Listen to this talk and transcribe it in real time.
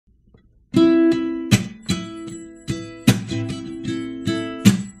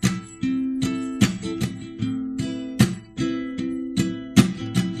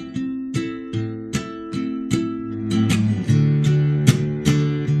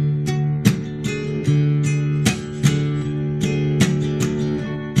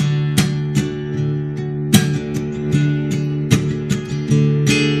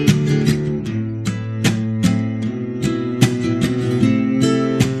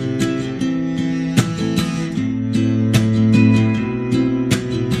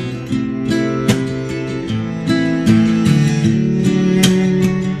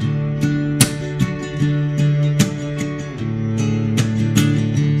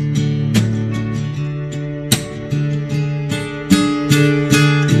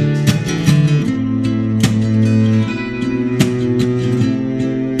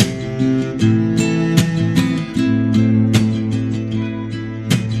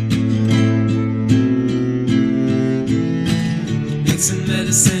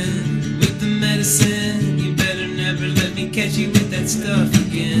hit you with that stuff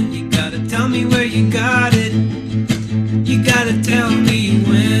again. You gotta tell me where you got it. You gotta tell me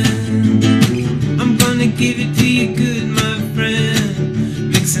when. I'm gonna give it to you good, my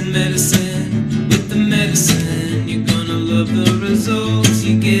friend. Mixing medicine with the medicine. You're gonna love the results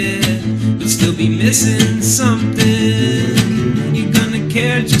you get, but still be missing something. You're gonna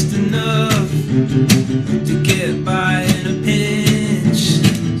care just enough to get by in a pinch.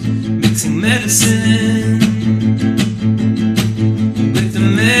 Mixing medicine with the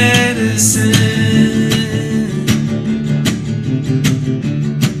medicine.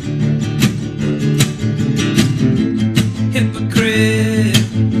 Hypocrite,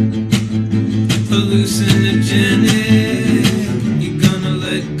 hallucinogenic. You're gonna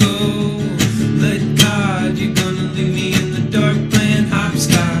let go, let God. You're gonna leave me in the dark playing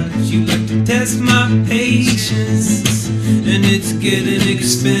hopscotch. You like to test my patience, and it's getting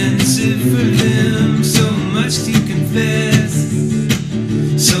expensive for them. So much to confess,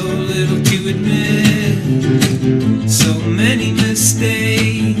 so little to admit. So many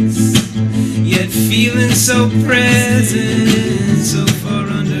mistakes, yet feeling so present. So far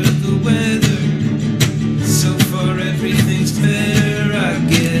under the weather, so far everything's better. I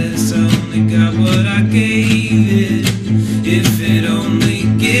guess I only got what I gave it. If it only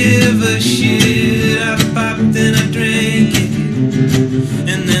give a shit, I popped and I drank it,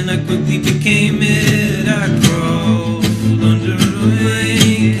 and then I quickly became it. I crawled under a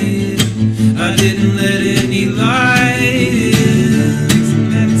blanket, I didn't let any light in.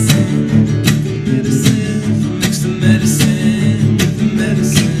 Mix the medicine with the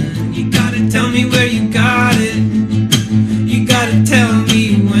medicine. You gotta tell me where you got it. You gotta tell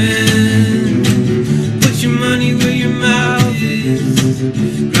me when. Put your money where your mouth is.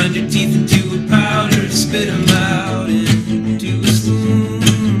 Grind your teeth into a powder, spit them out into a spoon.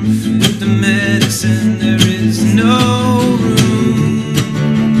 With the medicine there is no room.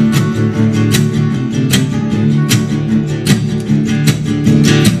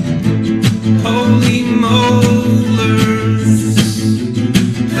 Holy molars,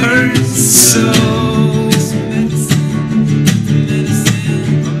 hurts so.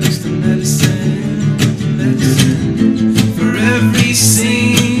 For every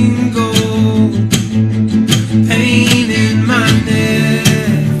single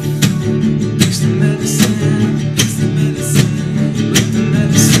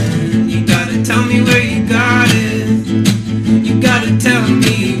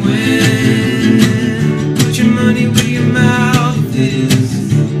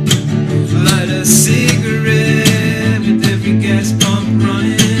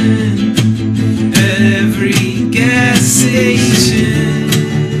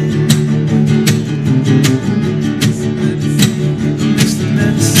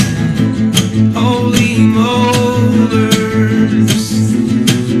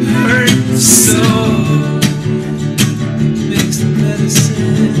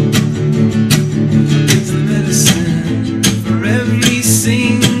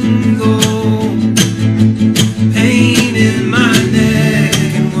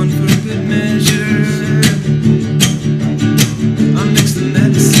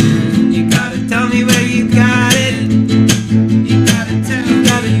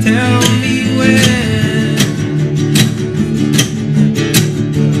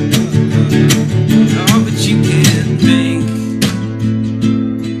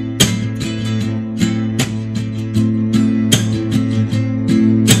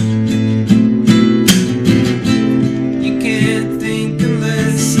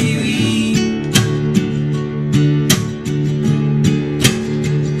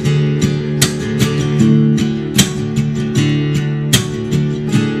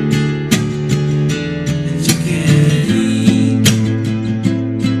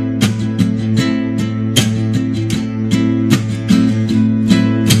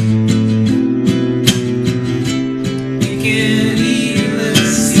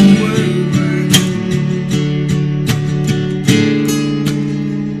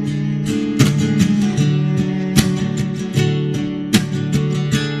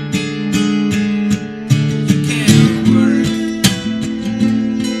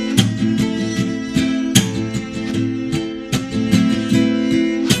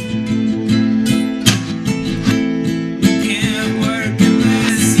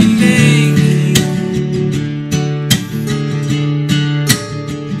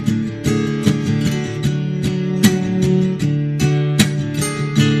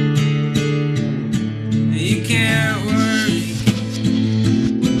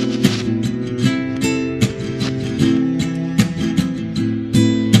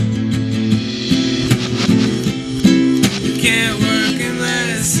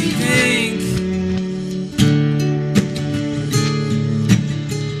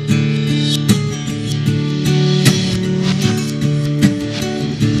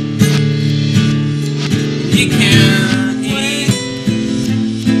You can't